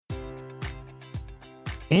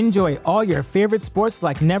Enjoy all your favorite sports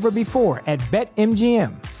like never before at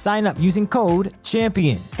BetMGM. Sign up using code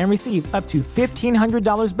CHAMPION and receive up to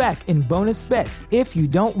 $1,500 back in bonus bets if you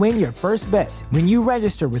don't win your first bet. When you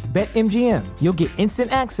register with BetMGM, you'll get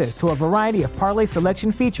instant access to a variety of parlay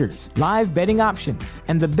selection features, live betting options,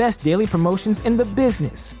 and the best daily promotions in the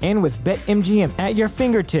business. And with BetMGM at your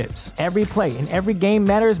fingertips, every play and every game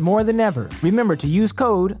matters more than ever. Remember to use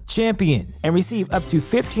code CHAMPION and receive up to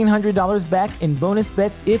 $1,500 back in bonus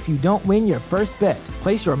bets if you don't win your first bet.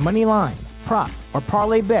 Place your money line, prop, or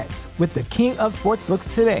parlay bets with the king of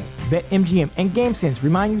sportsbooks today. BetMGM and GameSense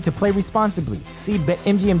remind you to play responsibly. See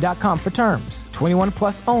BetMGM.com for terms. 21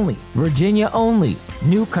 plus only. Virginia only.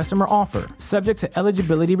 New customer offer. Subject to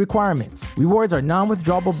eligibility requirements. Rewards are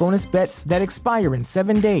non-withdrawable bonus bets that expire in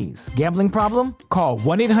 7 days. Gambling problem? Call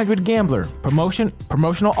 1-800-GAMBLER.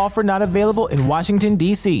 Promotional offer not available in Washington,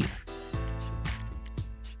 D.C.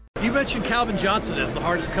 You mentioned Calvin Johnson as the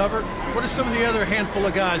hardest cover. What are some of the other handful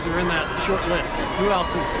of guys who are in that short list? Who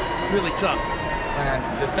else is really tough?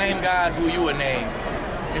 The same guys who you would name.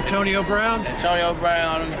 Antonio Brown,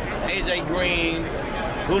 AJ Green,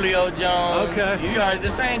 Julio Jones. Okay. You are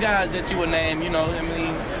the same guys that you would name, you know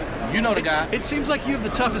the guy. It seems like you have the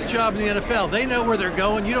toughest job in the NFL. They know where they're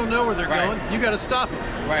going. You don't know where they're going. You got to stop them.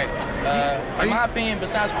 Right. In my opinion,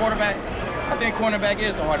 besides quarterback, I think cornerback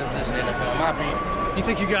is the hardest position in the NFL, in my opinion. You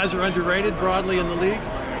think you guys are underrated broadly in the league?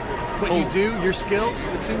 What you do, your skills?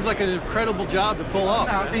 It seems like an incredible job to pull off.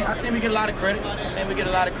 No, I think we get a lot of credit.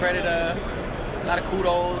 A lot of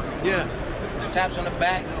kudos. Yeah. Taps on the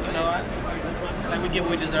back. I think we get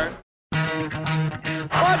what we deserve.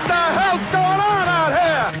 What the hell's going on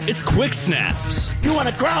out here? It's Quick Snaps. You want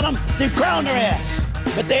to crown them? Then crown their ass.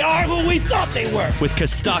 But they are who we thought they were. With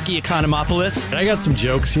Kostaki Economopoulos. I got some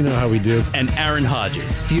jokes, you know how we do. And Aaron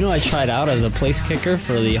Hodges. Do you know I tried out as a place kicker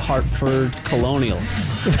for the Hartford Colonials?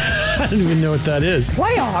 I don't even know what that is.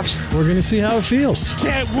 Playoffs? We're going to see how it feels.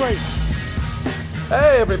 Can't wait.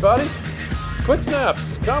 Hey, everybody. Quick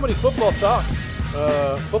Snaps, comedy, football talk.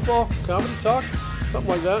 Football, comedy talk,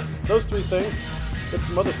 something like that. Those three things. And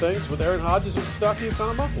some other things with Aaron Hodges and Kostaki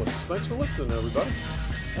Economopoulos. Thanks for listening, everybody.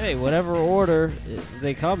 Hey, whatever order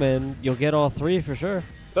they come in, you'll get all three for sure.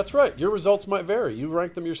 That's right. Your results might vary. You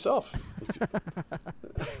rank them yourself.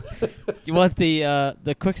 You want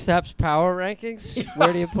the Quick Snaps power rankings?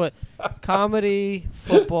 Where do you put comedy,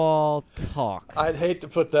 football, talk? I'd hate to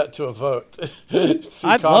put that to a vote.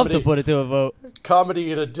 I'd love to put it to a vote.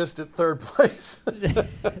 Comedy in a distant third place.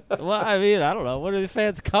 Well, I mean, I don't know. What are the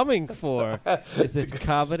fans coming for? Is it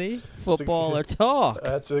comedy, football, or talk?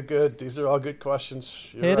 These are all good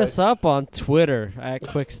questions. Hit us up on Twitter at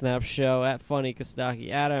Quick Snap Show, at Funny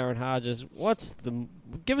Kostaki, at Aaron Hodges.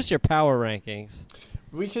 Give us your power rankings.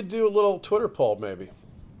 We could do a little Twitter poll, maybe.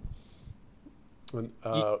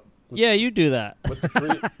 Yeah, you do that.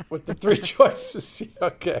 With the three choices.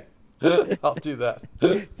 Okay. I'll do that.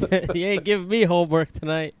 You ain't giving me homework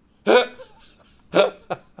tonight.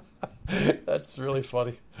 That's really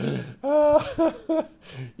funny.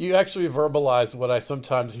 You actually verbalized what I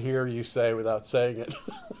sometimes hear you say without saying it.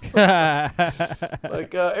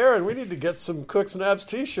 Like, Aaron, we need to get some Quick Snaps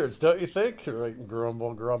t-shirts, don't you think? Like,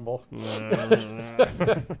 grumble, grumble.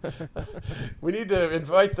 We need to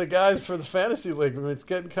invite the guys for the fantasy league. I mean, it's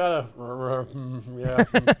getting kind of, yeah.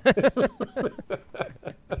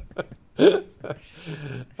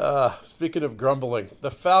 Speaking of grumbling,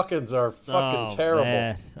 the Falcons are fucking terrible.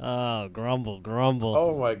 Man. Oh, grumble.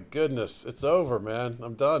 Oh my goodness, it's over, man.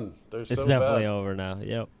 I'm done. It's definitely over now.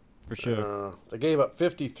 Yep, for sure. They gave up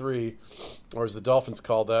 53, or as the Dolphins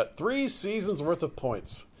call that, 3 seasons worth of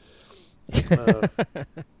points.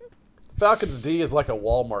 Falcons D is like a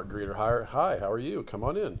Walmart greeter. Hi, how are you? Come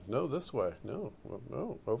on in. No, this way. No,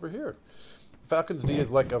 over here. Falcons D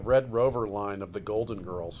is like a Red Rover line of the Golden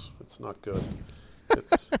Girls. It's not good.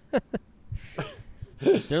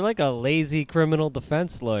 They're like a lazy criminal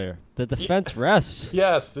defense lawyer. The defense rests.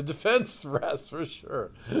 Yes, the defense rests for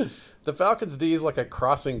sure. The Falcons D is like a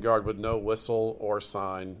crossing guard with no whistle or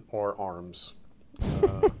sign or arms.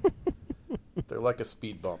 They're like a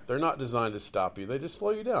speed bump. They're not designed to stop you. They just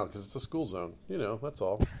slow you down because it's a school zone. That's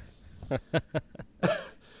all.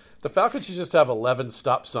 The Falcons should just have 11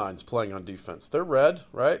 stop signs playing on defense. They're red,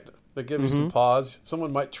 right? They give you some pause.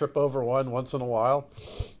 Someone might trip over one once in a while.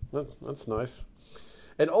 That's nice.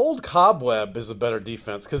 An old cobweb is a better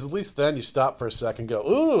defense because at least then you stop for a second and go,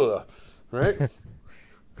 ooh, right?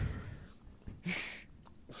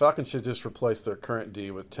 Falcons should just replace their current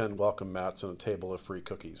D with 10 welcome mats and a table of free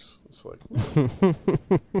cookies. It's like...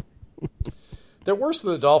 They're worse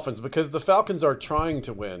than the Dolphins because the Falcons are trying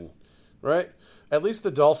to win, right? At least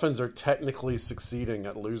the Dolphins are technically succeeding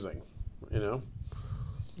at losing, you know?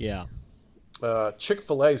 Yeah.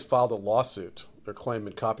 Chick-fil-A's filed a lawsuit. They're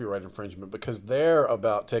claiming copyright infringement because they're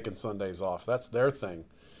about taking Sundays off. That's their thing.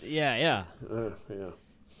 Yeah. Yeah.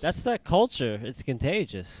 That's that culture. It's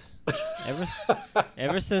contagious.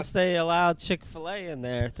 Ever since they allowed Chick-fil-A in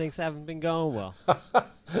there, things haven't been going well.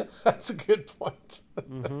 That's a good point.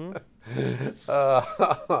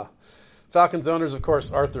 Falcons owners, of course,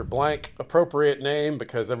 Arthur Blank. Appropriate name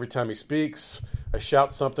because every time he speaks, I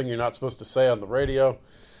shout something you're not supposed to say on the radio.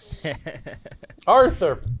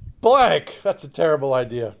 Arthur Blank. That's a terrible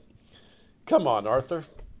idea. Come on, Arthur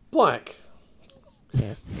Blank.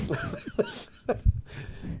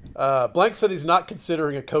 Blank said he's not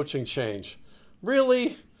considering a coaching change.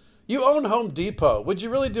 Really? You own Home Depot. Would you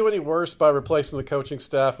really do any worse by replacing the coaching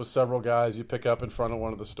staff with several guys you pick up in front of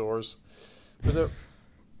one of the stores? Would it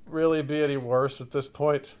really be any worse at this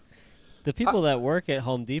point? The people that work at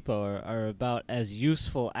Home Depot are about as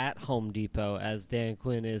useful at Home Depot as Dan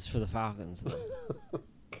Quinn is for the Falcons.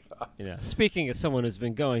 You know, speaking as someone who's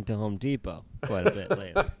been going to Home Depot quite a bit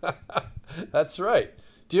lately. That's right.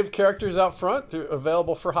 Do you have characters out front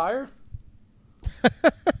available for hire?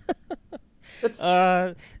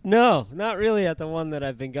 No, not really at the one that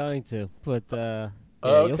I've been going to, but okay.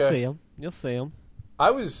 You'll see them. You'll see them.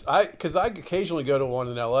 Because I occasionally go to one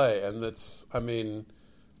in L.A. and there's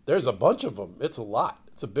a bunch of them. It's a lot.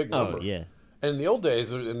 It's a big number. Oh yeah. And in the old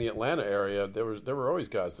days, in the Atlanta area, there were always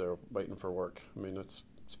guys there waiting for work. I mean, it's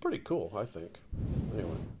pretty cool, I think.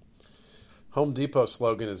 Anyway, Home Depot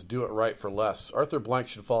slogan is "Do it right for less." Arthur Blank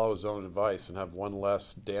should follow his own advice and have one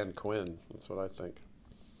less Dan Quinn. That's what I think.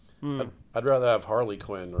 I'd rather have Harley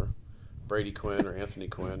Quinn or Brady Quinn or Anthony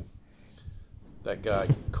Quinn. That guy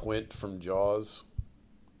Quint from Jaws.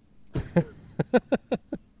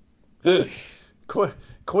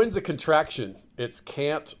 Quinn's a contraction. It's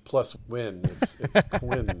can't plus win. It's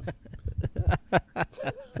Quinn.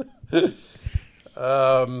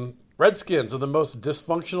 Redskins are the most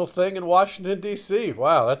dysfunctional thing in Washington, D.C.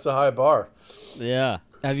 Wow, that's a high bar. Yeah.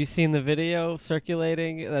 Have you seen the video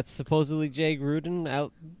circulating that's supposedly Jay Gruden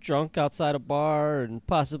out drunk outside a bar and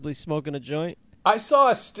possibly smoking a joint? I saw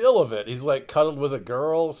a still of it. He's like cuddled with a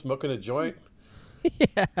girl, smoking a joint.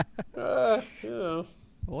 Yeah. You know.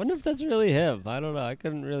 I wonder if that's really him. I don't know. I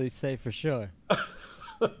couldn't really say for sure.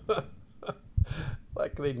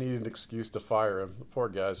 Like they need an excuse to fire him. The poor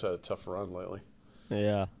guy's had a tough run lately.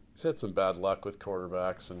 Yeah. He's had some bad luck with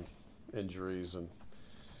quarterbacks and injuries, and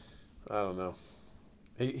I don't know.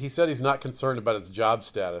 He said he's not concerned about his job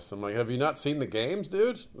status. I'm like, have you not seen the games,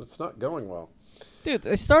 dude? It's not going well. Dude,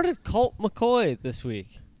 they started Colt McCoy this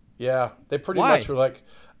week. Yeah, they pretty much were like,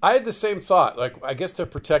 I had the same thought. Like, I guess they're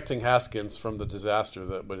protecting Haskins from the disaster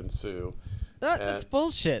that would ensue. That's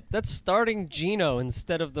bullshit. That's starting Geno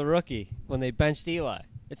instead of the rookie when they benched Eli.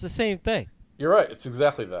 It's the same thing. You're right. It's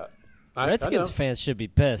exactly that. Redskins fans should be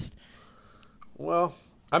pissed. Well,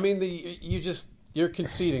 I mean, you're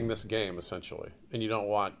conceding this game essentially, and you don't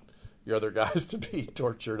want your other guys to be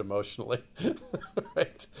tortured emotionally,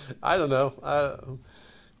 right? I don't know.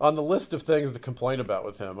 On the list of things to complain about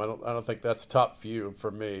with him, I don't think that's top few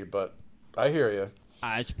for me, but I hear you.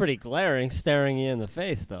 It's pretty glaring, staring you in the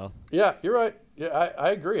face, though. Yeah, you're right. Yeah, I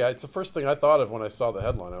agree. It's the first thing I thought of when I saw the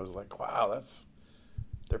headline. I was like, wow,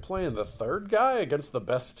 they're playing the third guy against the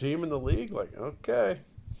best team in the league? Like, okay.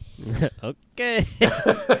 Okay.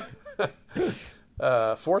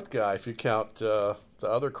 Fourth guy, if you count the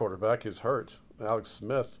other quarterback who's hurt, Alex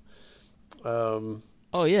Smith. Oh,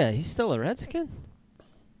 yeah, he's still a Redskin?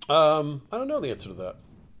 I don't know the answer to that.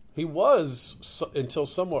 He was until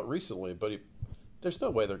somewhat recently, but there's no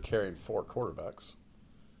way they're carrying four quarterbacks.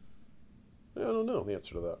 I don't know the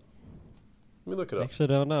answer to that. Let me look it up. Actually,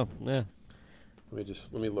 don't know. Yeah.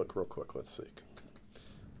 Let me look real quick. Let's see.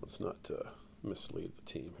 Let's not mislead the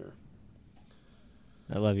team here.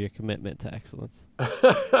 I love your commitment to excellence.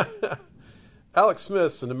 Alex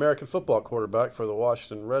Smith's an American football quarterback for the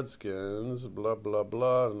Washington Redskins. Blah, blah,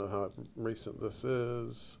 blah. I don't know how recent this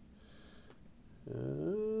is.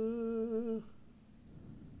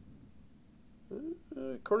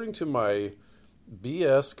 According to my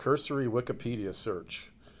BS cursory Wikipedia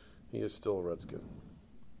search, he is still a Redskin.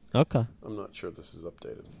 Okay. I'm not sure this is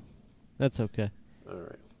updated. That's okay. All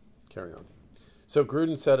right. Carry on. So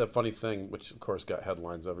Gruden said a funny thing, which of course got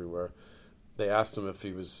headlines everywhere. They asked him if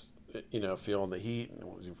he was, feeling the heat and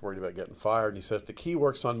was he worried about getting fired. And he said, if the key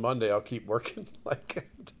works on Monday, I'll keep working. Like,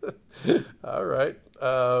 all right.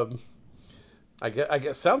 I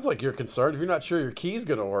guess sounds like you're concerned. If you're not sure your key's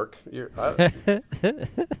going to work,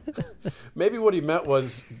 maybe what he meant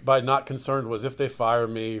was by not concerned was if they fire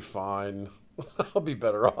me, fine. I'll be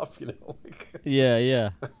better off, Yeah.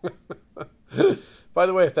 By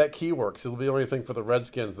the way, if that key works, it'll be the only thing for the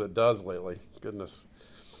Redskins that does lately. Goodness.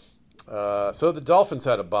 So the Dolphins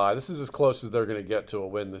had a bye. This is as close as they're going to get to a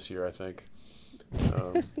win this year, I think.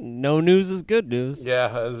 No news is good news. Yeah,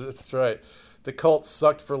 that's right. The Colts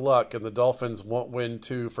sucked for luck, and the Dolphins won't win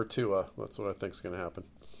 2 for Tua. That's what I think is going to happen.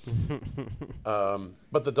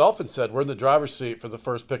 But the Dolphins said, we're in the driver's seat for the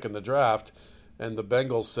first pick in the draft, and the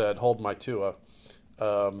Bengals said, hold my Tua.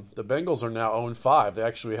 The Bengals are now 0-5. They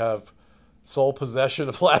actually have sole possession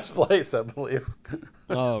of last place, I believe.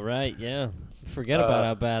 Oh, right, yeah. Forget about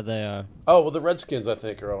how bad they are. Oh, well, the Redskins, I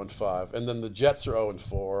think, are 0-5. And then the Jets are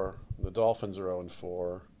 0-4. The Dolphins are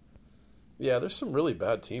 0-4. Yeah, there's some really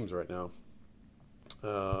bad teams right now.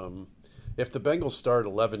 If the Bengals started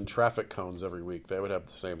 11 traffic cones every week, they would have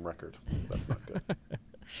the same record. That's not good.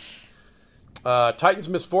 Titans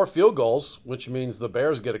missed 4 field goals, which means the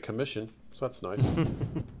Bears get a commission. So that's nice.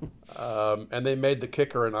 And they made the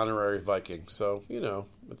kicker an honorary Viking. So,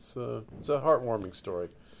 it's a heartwarming story.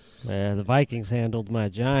 Yeah, the Vikings handled my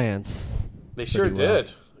Giants. They sure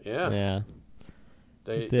did. Well. Yeah.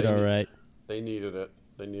 They did all right. They needed it.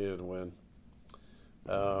 They needed a win.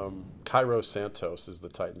 Cairo Santos is the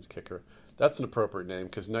Titans kicker. That's an appropriate name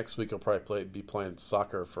because next week he'll probably be playing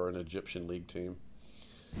soccer for an Egyptian league team.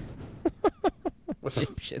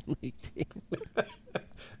 Egyptian league team.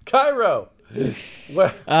 Cairo.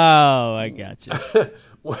 I got you.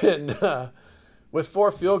 With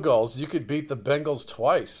 4 field goals, you could beat the Bengals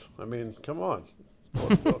twice. I mean, come on.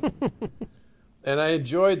 And I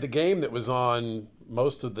enjoyed the game that was on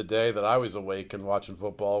most of the day that I was awake and watching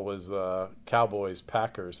football was Cowboys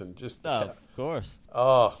Packers, and just of course.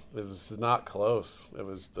 Oh, it was not close. They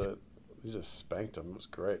just spanked them. It was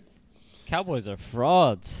great. Cowboys are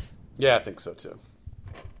frauds. Yeah, I think so too.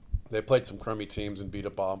 They played some crummy teams and beat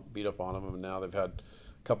up on them, and now they've had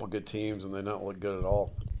a couple good teams and they don't look good at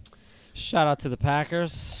all. Shout out to the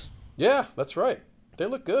Packers. Yeah, that's right. They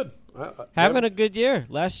look good. Having a good year.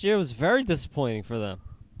 Last year was very disappointing for them.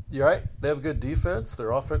 You're right. They have good defense.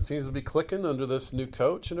 Their offense seems to be clicking under this new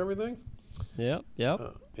coach and everything. Yep. Yeah,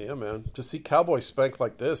 man. To see Cowboys spank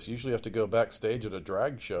like this, you usually have to go backstage at a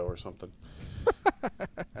drag show or something.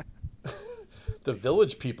 The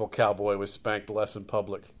Village People Cowboy was spanked less in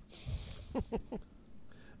public.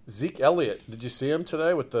 Zeke Elliott, did you see him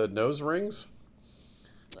today with the nose rings?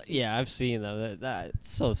 Yeah, I've seen them.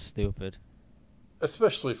 That's so stupid.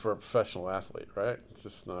 Especially for a professional athlete, right? It's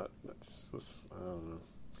just not. I don't know.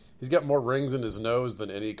 He's got more rings in his nose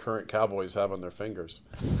than any current Cowboys have on their fingers.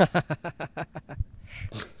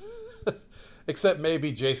 Except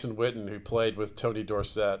maybe Jason Witten, who played with Tony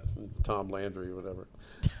Dorsett and Tom Landry, whatever.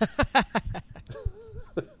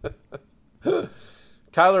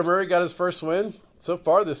 Kyler Murray got his first win. So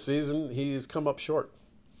far this season, he's come up short.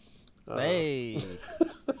 Hey.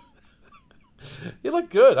 He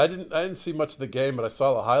looked good. I didn't see much of the game, but I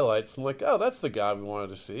saw the highlights. I'm like, oh, that's the guy we wanted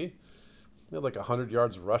to see. He had like 100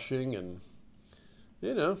 yards rushing, and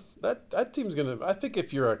that team's gonna. I think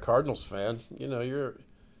if you're a Cardinals fan, you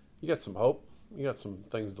got some hope. You got some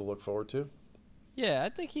things to look forward to. Yeah, I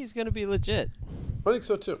think he's gonna be legit. I think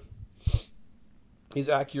so too. He's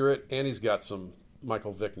accurate, and he's got some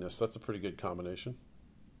Michael Vickness. That's a pretty good combination,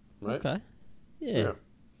 right? Okay. Yeah.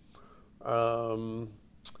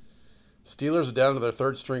 Steelers are down to their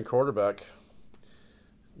third-string quarterback.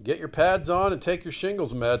 Get your pads on and take your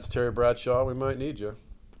shingles meds, Terry Bradshaw. We might need you.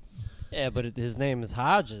 Yeah, but his name is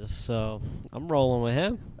Hodges, so I'm rolling with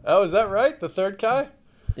him. Oh, is that right? The third guy?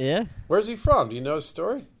 Yeah. Where's he from? Do you know his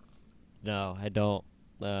story? No, I don't.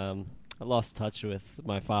 I lost touch with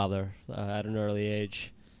my father at an early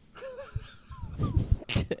age.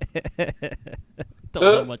 Don't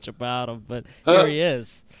know much about him, but here he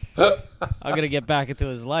is. I'm going to get back into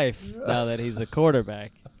his life now that he's a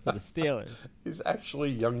quarterback for the Steelers. He's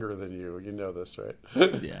actually younger than you. You know this, right?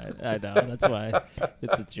 Yeah, I know. That's why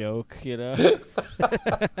it's a joke, It's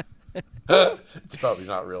probably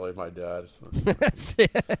not really my dad. It's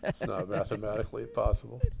not mathematically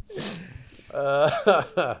possible.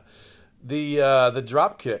 The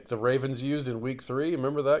drop kick the Ravens used in Week 3.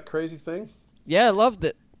 Remember that crazy thing? Yeah, I loved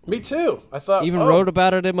it. Me too. I thought even wrote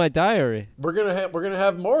about it in my diary. We're gonna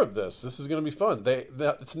have more of this. This is gonna be fun.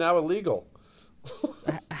 It's now illegal.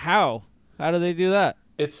 How? How do they do that?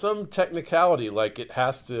 It's some technicality. Like you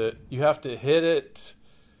have to hit it.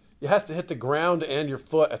 It has to hit the ground and your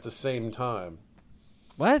foot at the same time.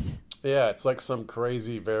 What? Yeah, it's like some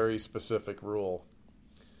crazy, very specific rule.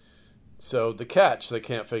 So the catch they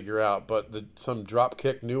can't figure out, but some drop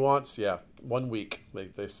kick nuance, yeah. 1 week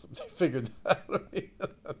they figured that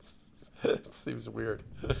out. It seems weird.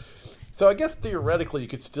 So I guess theoretically you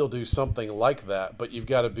could still do something like that, but you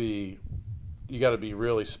got to be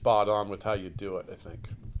really spot on with how you do it, I think.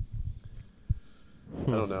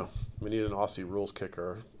 I don't know. We need an Aussie rules kicker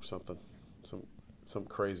or something. Some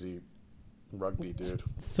crazy rugby dude.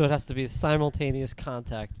 So it has to be simultaneous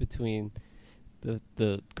contact between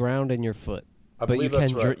the ground and your foot. I believe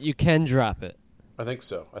that's right. You can drop it. I think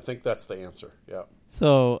so. I think that's the answer. Yeah.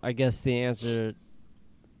 So I guess the answer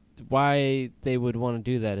why they would want to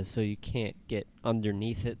do that is so you can't get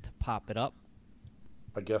underneath it to pop it up.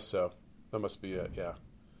 I guess so. That must be it, yeah.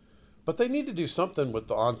 But they need to do something with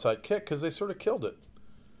the onside kick because they sort of killed it.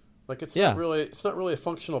 Like it's not really a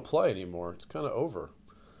functional play anymore. It's kind of over.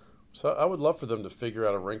 So I would love for them to figure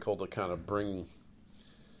out a wrinkle to kind of bring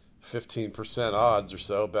 15% odds or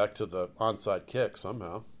so back to the onside kick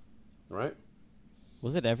somehow, right?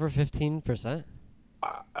 Was it ever 15%?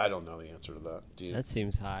 I don't know the answer to that. Do you? That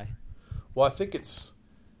seems high. Well, I think it's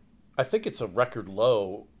a record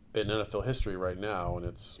low in NFL history right now, and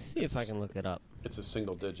if I can look it up. It's a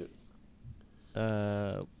single digit.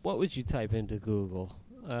 What would you type into Google?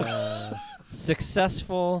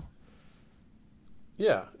 Successful.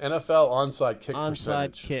 Yeah, NFL onside kick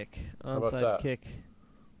percentage.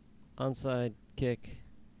 Onside kick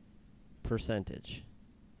percentage.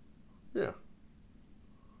 Yeah.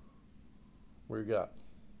 What you got?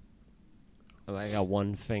 Oh, I got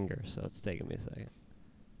one finger, so it's taking me a second.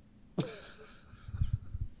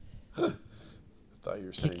 I thought you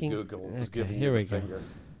were saying Google was giving you the finger.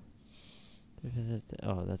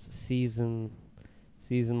 Oh, that's a season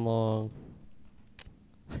long.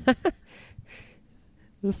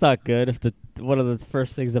 This is not good. If one of the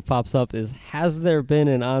first things that pops up is, has there been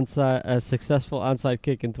a successful onside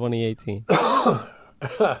kick in 2018?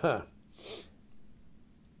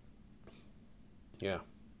 Yeah.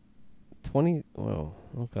 20. Whoa.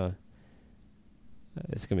 Okay.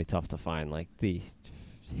 It's gonna be tough to find like the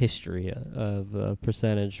history of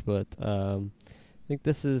percentage, but I think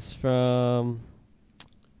this is from.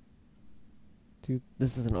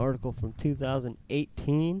 This is an article from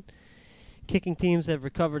 2018. Kicking teams have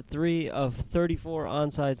recovered 3 of 34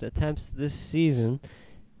 onside attempts this season,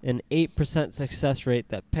 an 8% success rate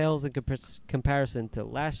that pales in comparison to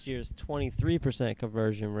last year's 23%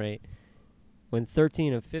 conversion rate, when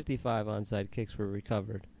 13 of 55 onside kicks were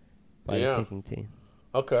recovered by the kicking team.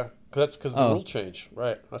 Okay. That's because of the rule change.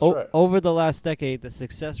 Right. That's right. Over the last decade, the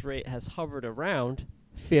success rate has hovered around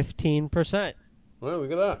 15%. Well,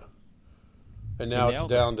 look at that. And now it's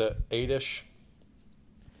down to 8-ish.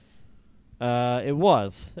 It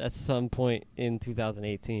was at some point in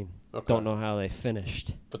 2018. Okay. Don't know how they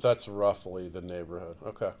finished. But that's roughly the neighborhood.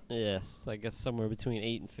 Okay. Yes, I guess somewhere between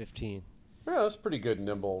 8 and 15. Yeah, that's pretty good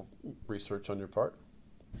nimble research on your part.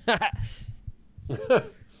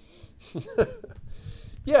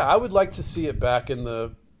 Yeah, I would like to see it back in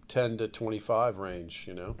the 10 to 25 range,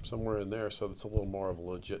 somewhere in there, so it's a little more of a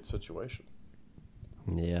legit situation.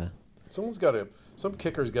 Yeah. Some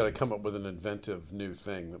kicker's got to come up with an inventive new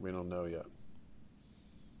thing that we don't know yet.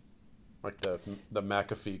 Like the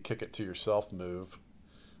McAfee kick it to yourself move,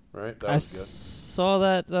 right? That was good. I saw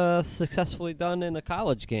that successfully done in a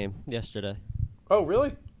college game yesterday. Oh,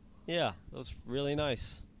 really? Yeah, that was really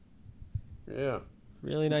nice. Yeah.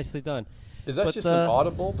 Really nicely done. Is that just an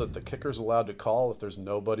audible that the kicker's allowed to call if there's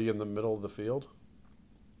nobody in the middle of the field?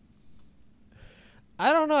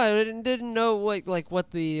 I don't know. I didn't know what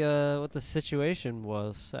the situation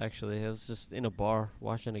was. Actually, I was just in a bar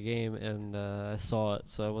watching a game, and I saw it,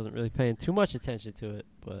 so I wasn't really paying too much attention to it.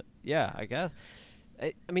 But yeah, I guess.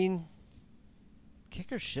 I mean,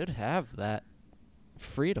 kickers should have that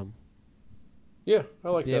freedom. Yeah, I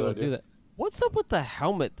like that idea. To do that. What's up with the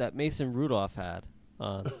helmet that Mason Rudolph had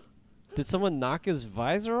on? Did someone knock his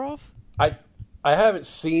visor off? I haven't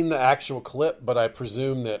seen the actual clip, but I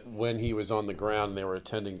presume that when he was on the ground and they were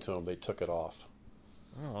attending to him, they took it off.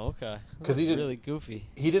 Oh, okay. Because he didn't really goofy.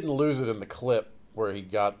 He didn't lose it in the clip where he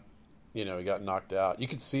got knocked out. You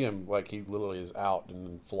could see him like he literally is out and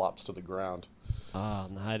then flops to the ground. Oh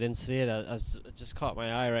no, I didn't see it. It just caught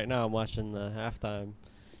my eye right now. I'm watching the halftime.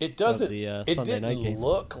 It doesn't. It didn't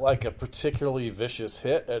look like a particularly vicious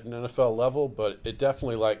hit at an NFL level, but it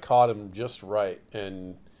definitely caught him just right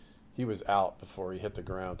and. He was out before he hit the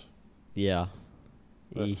ground. Yeah.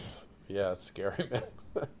 It's scary, man.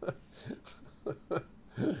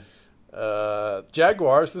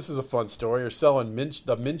 Jaguars, this is a fun story, are selling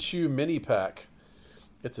the Minshew Mini Pack.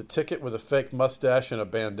 It's a ticket with a fake mustache and a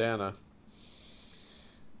bandana.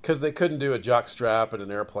 Because they couldn't do a jock strap and an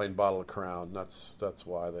airplane bottle of Crown. That's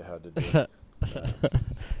why they had to do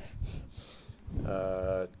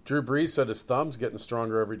it. Drew Brees said his thumb's getting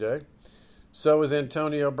stronger every day. So is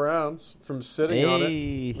Antonio Brown's from sitting on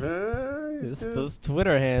it. Those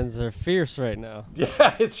Twitter hands are fierce right now.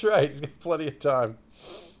 Yeah, it's right. He's got plenty of time.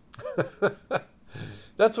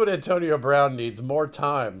 That's what Antonio Brown needs, more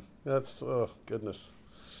time. That's, oh, goodness.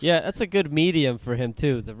 Yeah, that's a good medium for him,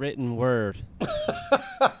 too, the written word.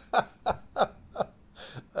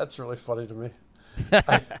 That's really funny to me.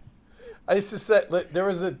 I used to say, there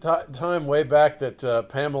was a time way back that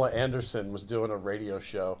Pamela Anderson was doing a radio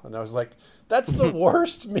show, and I was like, that's the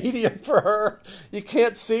worst medium for her. You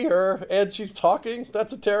can't see her, and she's talking.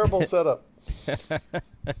 That's a terrible setup.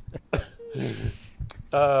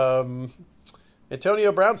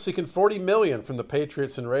 Antonio Brown seeking $40 million from the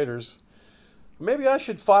Patriots and Raiders. Maybe I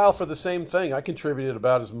should file for the same thing. I contributed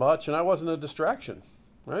about as much, and I wasn't a distraction,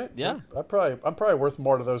 right? Yeah. I'm probably worth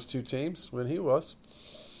more to those two teams than he was.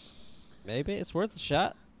 Maybe it's worth a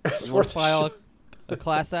shot. It's You worth wanna file a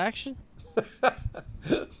class action.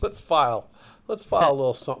 Let's file a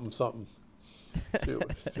little something. See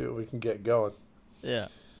what we can get going. Yeah.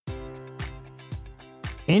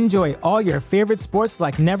 Enjoy all your favorite sports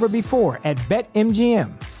like never before at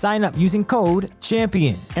BetMGM. Sign up using code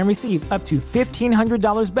CHAMPION and receive up to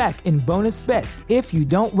 $1,500 back in bonus bets if you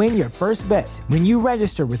don't win your first bet. When you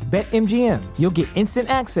register with BetMGM, you'll get instant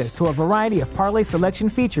access to a variety of parlay selection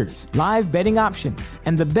features, live betting options,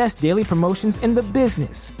 and the best daily promotions in the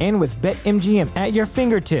business. And with BetMGM at your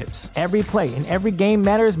fingertips, every play and every game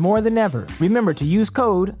matters more than ever. Remember to use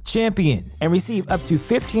code CHAMPION and receive up to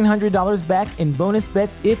 $1,500 back in bonus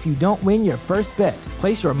bets if you don't win your first bet.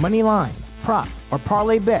 Place your money line, prop, or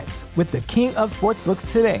parlay bets with the king of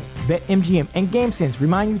sportsbooks today. BetMGM and GameSense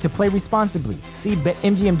remind you to play responsibly. See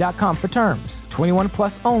BetMGM.com for terms. 21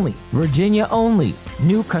 plus only. Virginia only.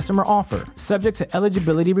 New customer offer. Subject to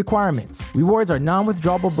eligibility requirements. Rewards are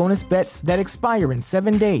non-withdrawable bonus bets that expire in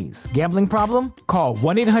 7 days. Gambling problem? Call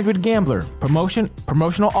 1-800-GAMBLER.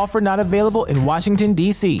 Promotional offer not available in Washington,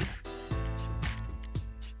 D.C.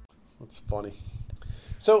 That's funny.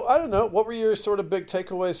 So, I don't know. What were your sort of big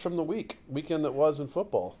takeaways from the weekend that was in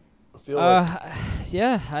football? I feel I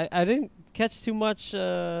didn't catch too much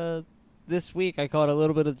this week. I caught a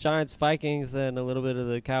little bit of Giants, Vikings, and a little bit of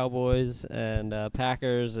the Cowboys and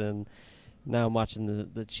Packers, and now I'm watching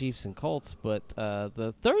the Chiefs and Colts. But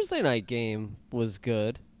the Thursday night game was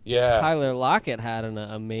good. Yeah. Tyler Lockett had an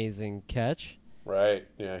amazing catch. Right.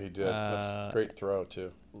 Yeah, he did. That's a great throw,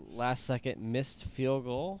 too. Last second missed field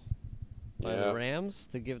goal by the Rams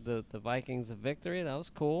to give the Vikings a victory. That was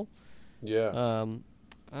cool. Yeah.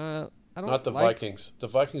 I don't Not the Vikings. The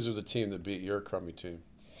Vikings are the team that beat your crummy team.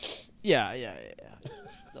 Yeah.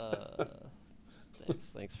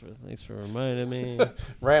 Thanks for reminding me.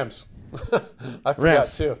 Rams. I forgot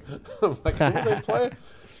too. I'm like, who were they playing?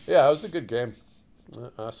 Yeah, it was a good game.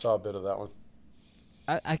 I saw a bit of that one.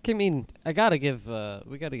 I gotta give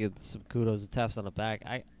we gotta give some kudos and taps on the back.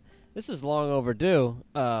 This is long overdue.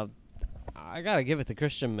 I gotta give it to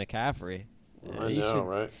Christian McCaffrey.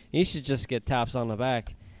 Right? He should just get taps on the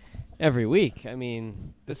back every week. I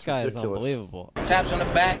mean, this guy ridiculous. is unbelievable. Taps on the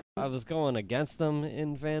back. I was going against him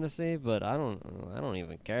in fantasy, but I don't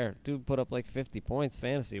even care. Dude put up like 50 points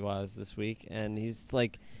fantasy wise this week, and he's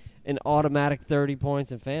like an automatic 30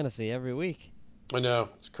 points in fantasy every week. I know.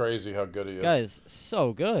 It's crazy how good he is. Guy is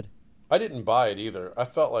so good. I didn't buy it either. I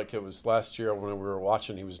felt like it was last year when we were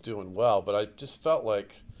watching he was doing well, but I just felt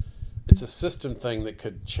like it's a system thing that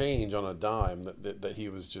could change on a dime, that they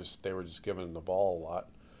were just giving him the ball a lot.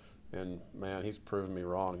 And, man, he's proven me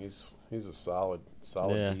wrong. He's a solid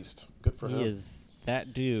beast. Good for him. He is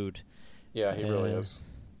that dude. Yeah, he really is.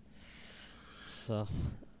 So,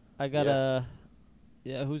 I got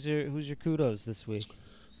who's your kudos this week?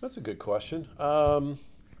 That's a good question. Well,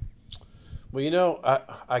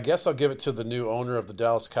 I guess I'll give it to the new owner of the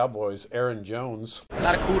Dallas Cowboys, Aaron Jones. A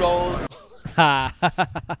lot of kudos.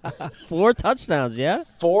 4 touchdowns, yeah?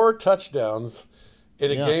 4 touchdowns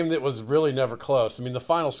in a game that was really never close. I mean, the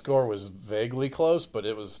final score was vaguely close, but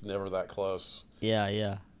it was never that close. Yeah.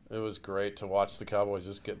 It was great to watch the Cowboys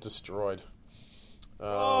just get destroyed.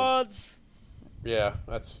 Yeah,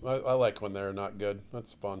 I like when they're not good.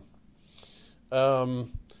 That's fun.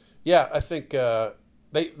 Yeah, I think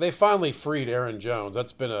they finally freed Aaron Jones.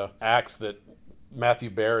 That's been an axe that Matthew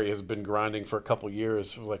Berry has been grinding for a couple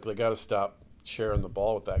years. Like, they got to stop sharing the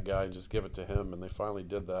ball with that guy and just give it to him, and they finally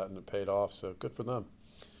did that, and it paid off, so good for them.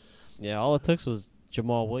 Yeah, all it took was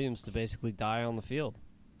Jamal Williams to basically die on the field.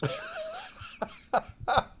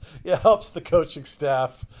 Yeah, helps the coaching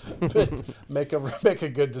staff make a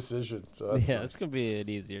good decision. So that's nice. It's going to be an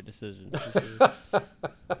easier decision.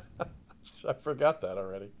 I forgot that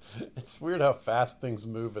already. It's weird how fast things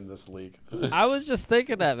move in this league. I was just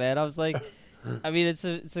thinking that, man. I was like, I mean, it's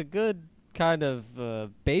a good kind of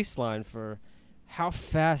baseline for how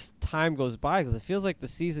fast time goes by, because it feels like the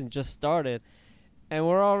season just started, and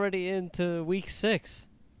we're already into week 6.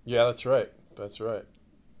 Yeah, that's right.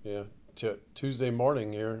 Yeah, Tuesday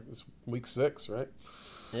morning here is week 6, right?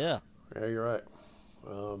 Yeah. Yeah, you're right.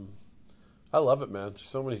 I love it, man. There's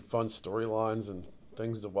so many fun storylines and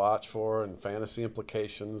things to watch for, and fantasy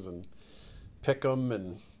implications, and pick 'em.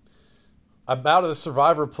 And I'm out of the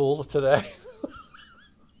survivor pool today.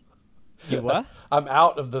 You what? I'm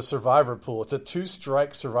out of the survivor pool. It's a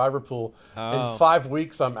 2-strike survivor pool. Oh. In 5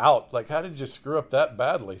 weeks, I'm out. Like, how did you screw up that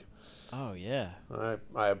badly? Oh, yeah.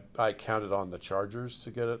 I counted on the Chargers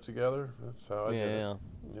to get it together. That's how I did it.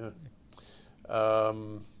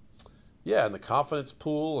 Yeah, and the confidence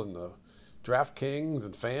pool and the DraftKings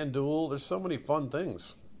and FanDuel. There's so many fun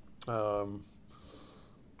things. I'm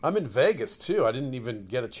in Vegas, too. I didn't even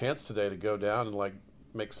get a chance today to go down and, like,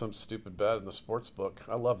 make some stupid bet in the sports book.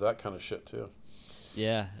 I love that kind of shit, too.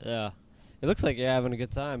 Yeah. It looks like you're having a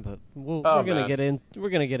good time, but we're gonna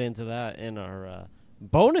get into that in our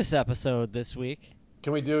bonus episode this week.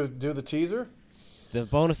 Can we do the teaser? The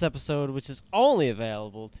bonus episode, which is only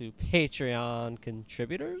available to Patreon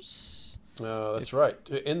contributors. That's right.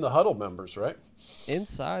 In the Huddle members, right?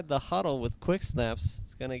 Inside the Huddle with Quick Snaps.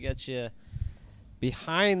 It's going to get you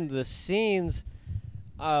behind the scenes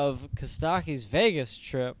of Kostaki's Vegas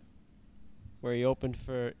trip, where he opened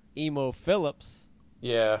for Emo Phillips.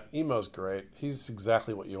 Yeah, Emo's great. He's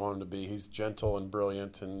exactly what you want him to be. He's gentle and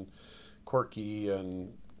brilliant and quirky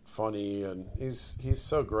and funny, and he's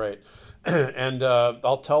so great. And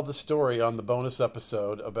I'll tell the story on the bonus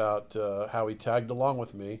episode about how he tagged along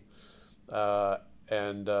with me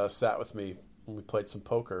and sat with me when we played some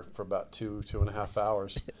poker for about 2.5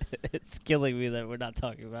 hours. It's killing me that we're not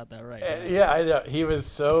talking about that right now. Yeah, I know. He was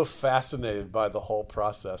so fascinated by the whole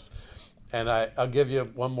process. And I'll give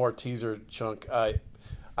you one more teaser chunk.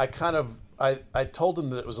 I told him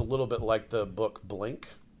that it was a little bit like the book Blink,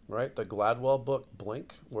 right? The Gladwell book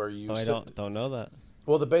Blink, where you I don't know that.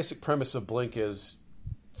 Well, the basic premise of Blink is,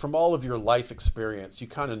 from all of your life experience, you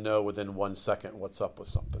kind of know within 1 second what's up with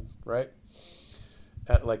something, right?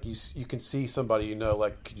 Like you can see somebody, you know,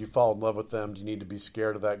 like, could you fall in love with them? Do you need to be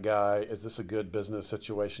scared of that guy? Is this a good business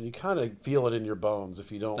situation? You kind of feel it in your bones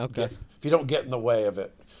if you don't get in the way of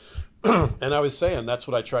it. And I was saying that's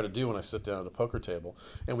what I try to do when I sit down at a poker table.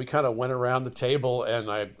 And we kind of went around the table,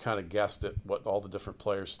 and I kind of guessed at what all the different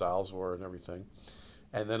player styles were and everything.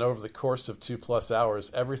 And then over the course of 2+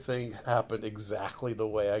 hours, everything happened exactly the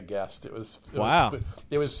way I guessed. It was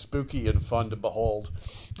spooky and fun to behold.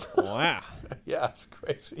 Wow. Yeah, it's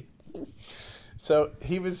crazy. So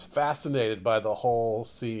he was fascinated by the whole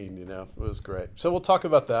scene, you know. It was great. So we'll talk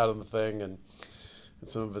about that on the thing and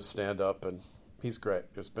some of his stand-up, and he's great.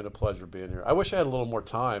 It's been a pleasure being here. I wish I had a little more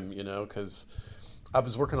time, you know, because I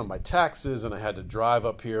was working on my taxes, and I had to drive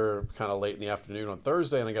up here kind of late in the afternoon on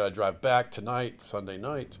Thursday, and I got to drive back tonight, Sunday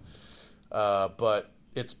night. But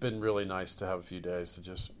it's been really nice to have a few days to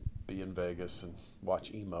just be in Vegas and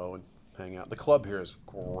watch Emo and hang out. The club here is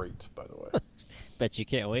great, by the way. Bet you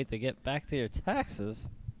can't wait to get back to your taxes.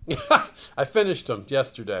 I finished them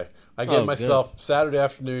yesterday. I gave myself Saturday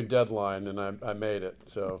afternoon deadline, and I made it,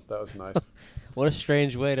 so that was nice. What a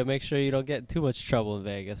strange way to make sure you don't get in too much trouble in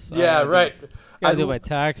Vegas. Yeah, right. I do my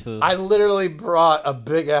taxes. I literally brought a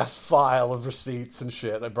big-ass file of receipts and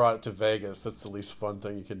shit. I brought it to Vegas. That's the least fun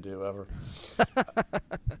thing you can do ever.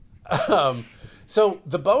 So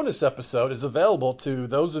the bonus episode is available to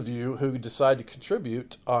those of you who decide to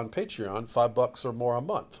contribute on Patreon, $5 or more a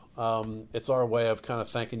month. It's our way of kind of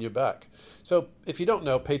thanking you back. So if you don't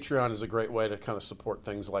know, Patreon is a great way to kind of support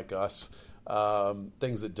things like us.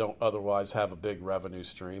 Things that don't otherwise have a big revenue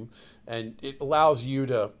stream, and it allows you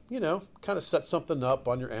to, you know, kind of set something up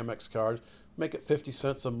on your Amex card, make it 50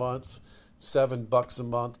 cents a month, $7 a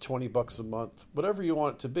month, $20 a month, whatever you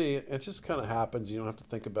want it to be. It just kind of happens. You don't have to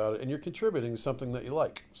think about it, and you're contributing to something that you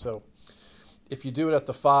like. So if you do it at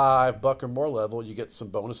the $5 or more level, you get some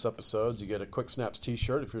bonus episodes. You get a Quick Snaps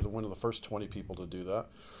t-shirt if you're one of the first 20 people to do that.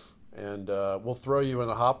 And we'll throw you in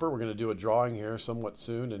a hopper. We're going to do a drawing here somewhat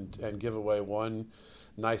soon and give away one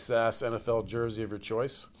nice-ass NFL jersey of your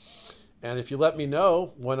choice. And if you let me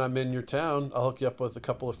know when I'm in your town, I'll hook you up with a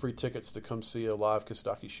couple of free tickets to come see a live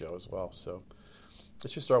Kostaki show as well. So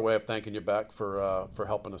it's just our way of thanking you back for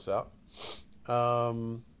helping us out.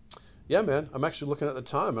 Yeah, man, I'm actually looking at the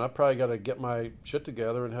time, and I probably got to get my shit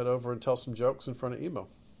together and head over and tell some jokes in front of Emo.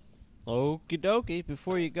 Okie dokie.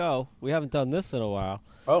 Before you go, we haven't done this in a while.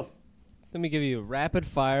 Oh. Let me give you a rapid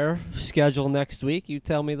fire schedule next week. You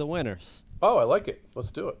tell me the winners. Oh, I like it. Let's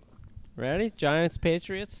do it. Ready? Giants,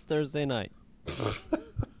 Patriots, Thursday night.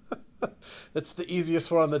 It's the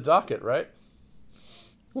easiest one on the docket, right?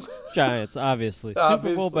 Giants, obviously.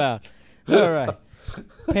 Super Bowl bound. All right.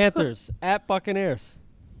 Panthers at Buccaneers.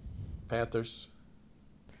 Panthers.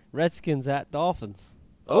 Redskins at Dolphins.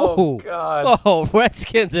 Oh, God. Oh,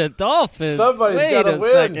 Redskins at Dolphins. Somebody's got to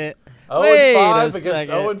win. 0-5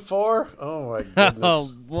 against 0-4. Oh, my goodness.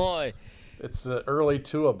 Oh, boy. It's the early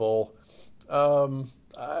Tua Bowl. God,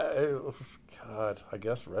 I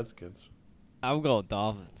guess Redskins. I'm going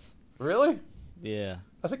Dolphins. Really? Yeah.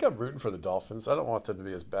 I think I'm rooting for the Dolphins. I don't want them to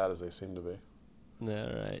be as bad as they seem to be. All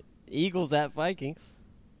right. Eagles at Vikings.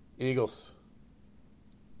 Eagles.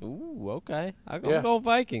 Ooh, okay. I'm going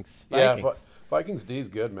Vikings. Yeah, Vikings D's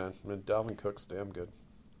good, man. I mean, Dalvin Cook's damn good.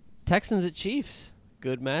 Texans at Chiefs.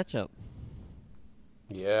 Good matchup.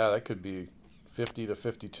 Yeah, that could be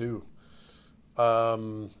 50-52.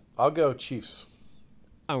 I'll go Chiefs.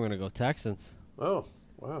 I'm going to go Texans. Oh,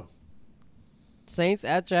 wow. Saints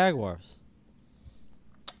at Jaguars.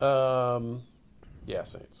 Yeah,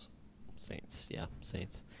 Saints.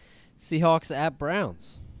 Saints. Seahawks at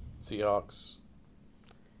Browns. Seahawks.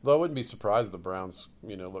 Though I wouldn't be surprised the Browns,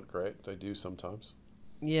 look great. They do sometimes.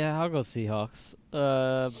 Yeah, I'll go Seahawks.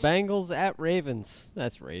 Bengals at Ravens.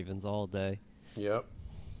 That's Ravens all day. Yep.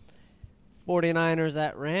 49ers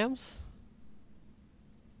at Rams.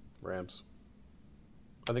 Rams.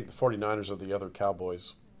 I think the 49ers are the other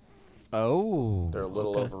Cowboys. Oh. They're a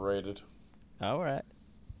little overrated. All right.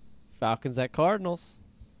 Falcons at Cardinals.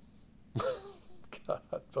 God,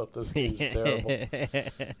 both those teams are terrible.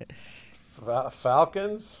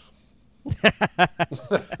 Falcons? All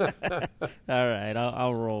right,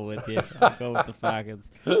 I'll roll with you. I'll go with the Falcons.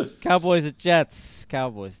 Cowboys at Jets.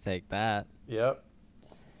 Cowboys take that. Yep.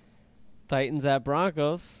 Titans at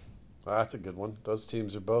Broncos. That's a good one. Those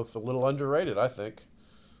teams are both a little underrated, I think.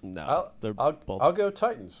 No, I'll go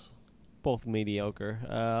Titans. Both mediocre.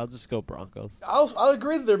 I'll just go Broncos. I'll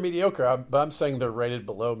agree that they're mediocre, but I'm saying they're rated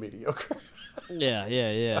below mediocre.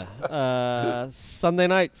 Yeah. Sunday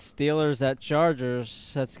night, Steelers at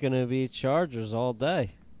Chargers. That's going to be Chargers all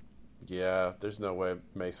day. Yeah, there's no way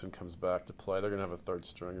Mason comes back to play. They're going to have a third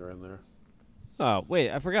stringer in there. Oh,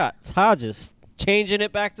 wait, I forgot. It's Hodges changing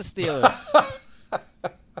it back to Steelers.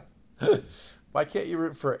 Why can't you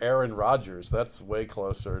root for Aaron Rodgers? That's way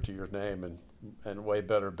closer to your name and way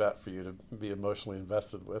better bet for you to be emotionally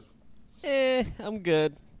invested with. I'm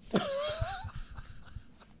good.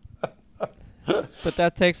 But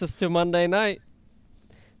that takes us to Monday night.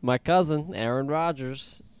 My cousin, Aaron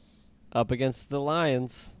Rodgers, up against the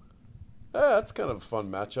Lions. That's kind of a fun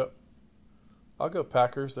matchup. I'll go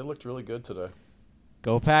Packers. They looked really good today.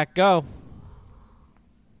 Go Pack, go.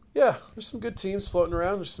 Yeah, there's some good teams floating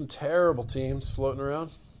around. There's some terrible teams floating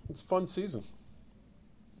around. It's a fun season.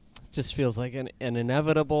 It just feels like an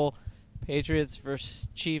inevitable Patriots versus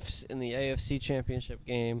Chiefs in the AFC Championship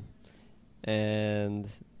game. And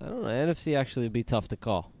I don't know, NFC actually would be tough to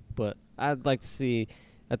call. But I'd like to see,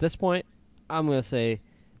 at this point, I'm going to say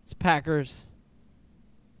it's Packers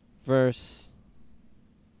versus,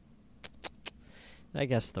 I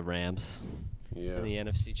guess, the Rams in the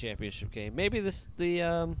NFC Championship game. Maybe I'll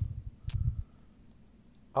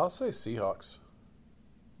say Seahawks.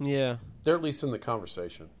 Yeah. They're at least in the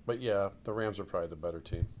conversation. But yeah, the Rams are probably the better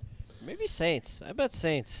team. Maybe Saints. I bet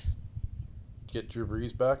Saints. Get Drew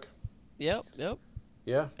Brees back? Yep. Yeah,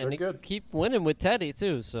 they're and they good. Keep winning with Teddy,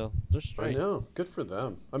 too, so they're straight. I know. Good for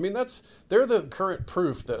them. I mean, they're the current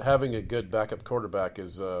proof that having a good backup quarterback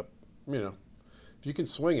is, if you can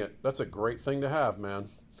swing it, that's a great thing to have, man.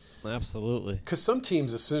 Absolutely. Because some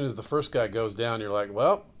teams, as soon as the first guy goes down, you're like,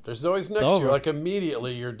 well, there's always next year. Like,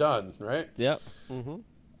 immediately you're done, right? Yep. Mm-hmm.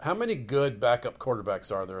 How many good backup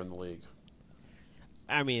quarterbacks are there in the league?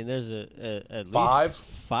 I mean, there's at least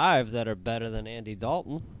 5 that are better than Andy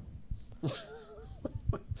Dalton.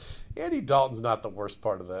 Andy Dalton's not the worst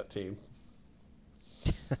part of that team.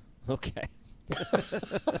 Okay.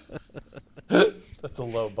 That's a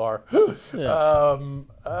low bar.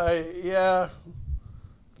 Yeah.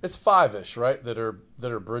 It's 5-ish, right? That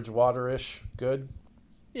are Bridgewater-ish good.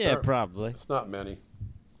 Yeah, probably. It's not many.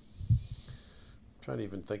 I'm trying to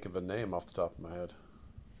even think of a name off the top of my head.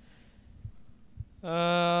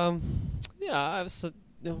 Yeah,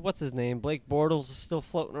 what's his name? Blake Bortles is still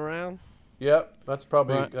floating around. Yep, that's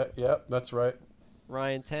probably. Yep, that's right.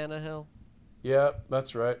 Ryan Tannehill. Yep,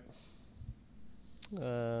 that's right.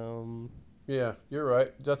 Yeah, you're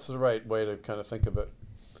right. That's the right way to kind of think of it.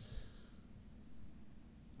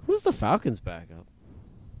 Who's the Falcons' backup?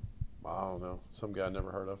 I don't know. Some guy I never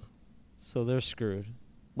heard of. So they're screwed.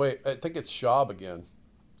 Wait, I think it's Schaub again.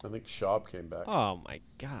 I think Schaub came back. Oh, my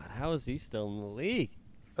God. How is he still in the league?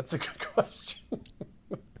 That's a good question.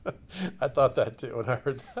 I thought that too when I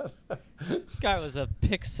heard that. This guy was a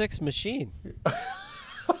pick six machine.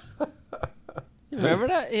 You remember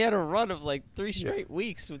that? He had a run of like 3 straight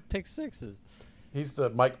weeks with pick sixes. He's the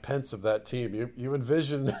Mike Pence of that team. You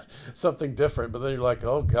envision something different, but then you're like,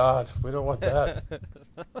 oh, God, we don't want that.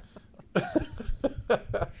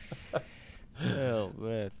 Oh,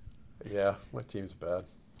 man. Yeah, my team's bad.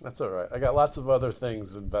 That's all right. I got lots of other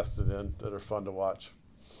things invested in that are fun to watch.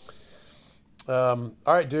 All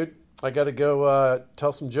right, dude. I got to go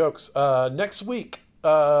tell some jokes. Next week,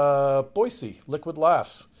 Boise, Liquid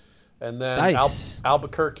Laughs. And then Nice.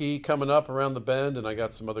 Albuquerque coming up around the bend. And I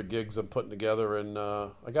got some other gigs I'm putting together. And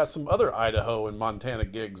I got some other Idaho and Montana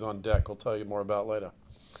gigs on deck. I'll tell you more about later.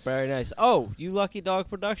 Very nice. Oh,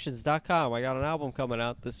 YouLuckyDogProductions.com. I got an album coming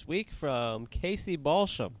out this week from Casey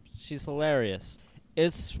Balsham. She's hilarious.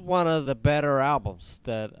 It's one of the better albums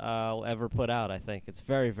that I'll ever put out, I think. It's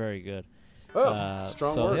very, very good. Oh,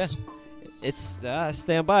 strong words. Yeah, it's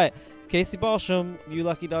stand by it. Casey Balsham,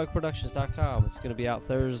 YouLuckyDogProductions.com. It's going to be out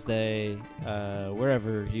Thursday,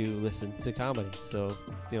 wherever you listen to comedy. So,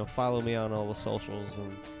 follow me on all the socials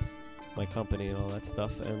and my company and all that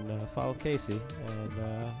stuff, and follow Casey.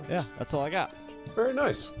 And yeah, that's all I got. Very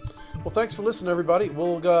nice. Well, thanks for listening, everybody.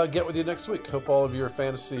 We'll get with you next week. Hope all of your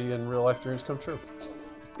fantasy and real life dreams come true.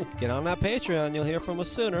 Get on that Patreon. You'll hear from us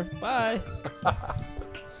sooner. Bye.